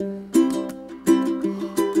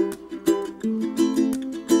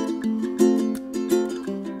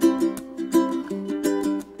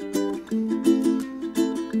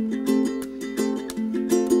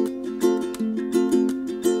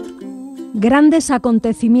Grandes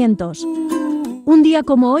acontecimientos. Un día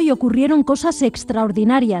como hoy ocurrieron cosas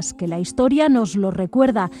extraordinarias que la historia nos lo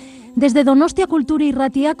recuerda. Desde Donostia Kultura y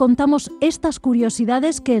Ratia contamos estas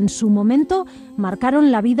curiosidades que en su momento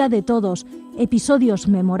marcaron la vida de todos, episodios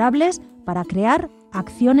memorables para crear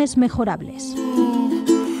acciones mejorables.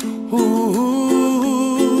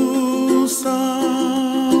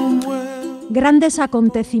 Grandes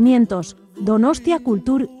acontecimientos, Donostia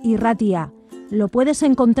Kultura y Ratia. Lo puedes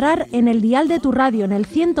encontrar en el dial de tu radio, en el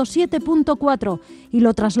 107.4, y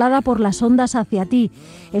lo traslada por las ondas hacia ti.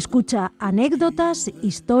 Escucha anécdotas,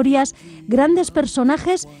 historias, grandes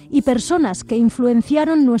personajes y personas que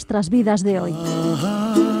influenciaron nuestras vidas de hoy.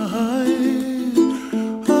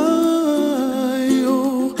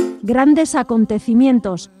 Grandes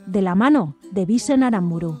acontecimientos, de la mano de Bisen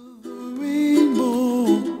Aramburu.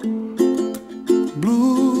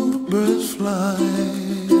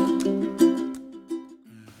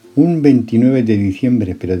 Un 29 de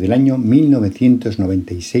diciembre, pero del año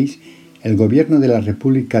 1996, el gobierno de la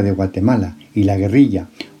República de Guatemala y la guerrilla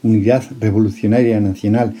Unidad Revolucionaria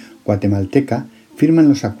Nacional Guatemalteca firman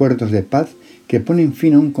los acuerdos de paz que ponen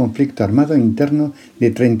fin a un conflicto armado interno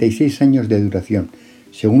de 36 años de duración.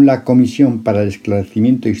 Según la Comisión para el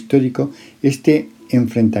Esclarecimiento Histórico, este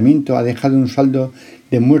enfrentamiento ha dejado un saldo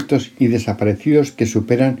de muertos y desaparecidos que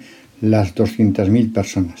superan las 200.000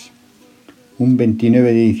 personas. Un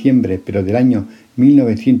 29 de diciembre, pero del año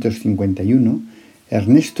 1951,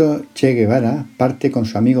 Ernesto Che Guevara parte con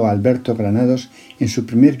su amigo Alberto Granados en su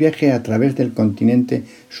primer viaje a través del continente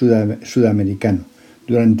sudamericano.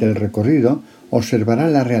 Durante el recorrido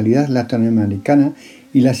observará la realidad latinoamericana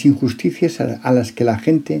y las injusticias a las que la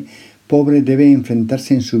gente pobre debe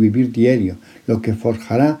enfrentarse en su vivir diario, lo que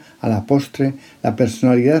forjará a la postre la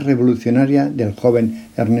personalidad revolucionaria del joven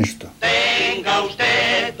Ernesto. Tenga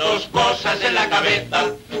usted dos cosas en la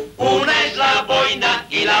cabeza, una es la boina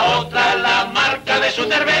y la otra la marca de su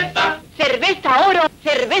cerveza. Cerveza Oro,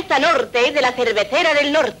 cerveza Norte de la cervecera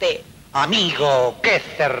del norte. Amigo, qué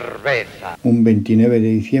cerveza. Un 29 de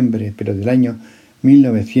diciembre, pero del año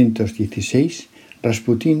 1916,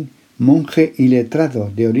 Rasputín, monje y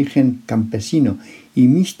letrado de origen campesino y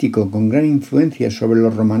místico con gran influencia sobre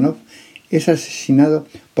los Romanov, es asesinado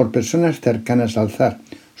por personas cercanas al zar.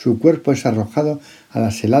 Su cuerpo es arrojado a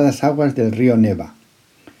las heladas aguas del río Neva.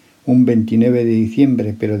 Un 29 de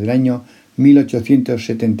diciembre, pero del año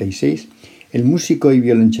 1876, el músico y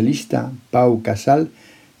violonchelista Pau Casal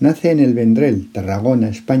nace en el Vendrell, Tarragona,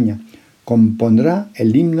 España. Compondrá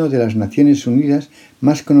el himno de las Naciones Unidas,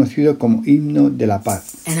 más conocido como Himno de la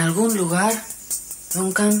Paz. En algún lugar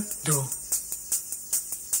roncan du.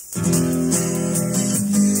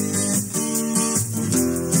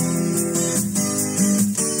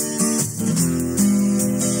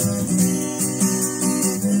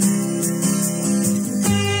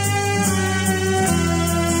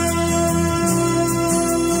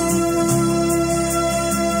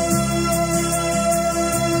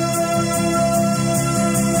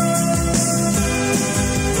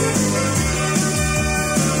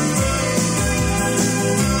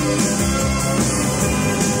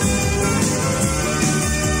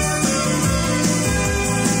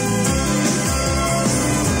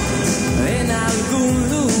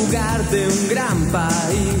 De un gran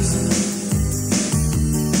país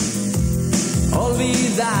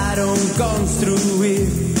olvidaron construir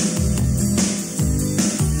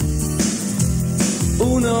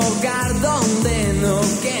un hogar donde no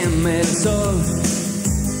queme el sol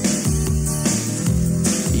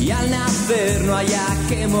y al nacer no haya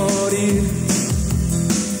que morir,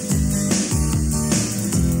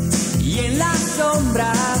 y en la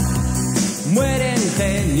sombra mueren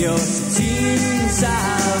genios sin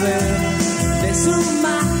saber de su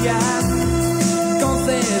magia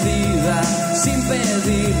concedida sin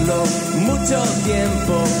pedirlo mucho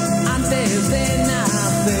tiempo antes de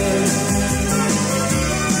nacer.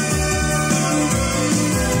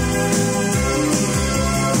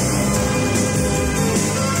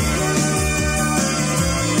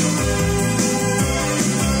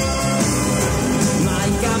 No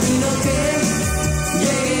hay camino que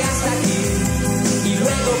llegue hasta aquí y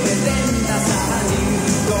luego pretenda salir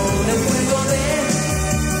con el fuego de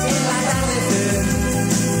el atardecer,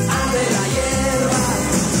 arde la hierba.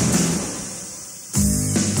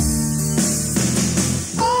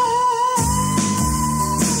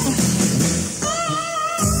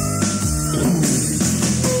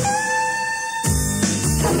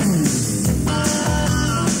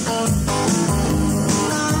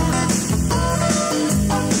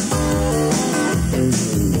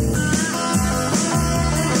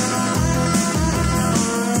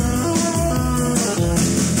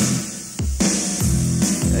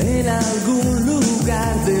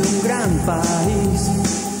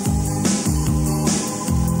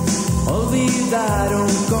 olvidaron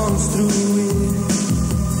construir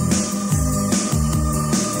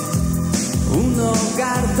un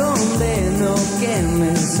hogar donde no queme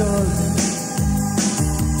el sol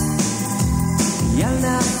y al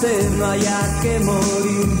nacer no haya que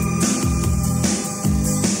morir.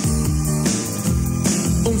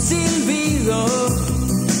 Un silbido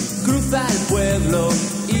cruza el pueblo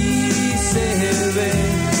y se ve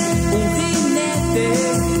un jinete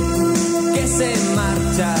que se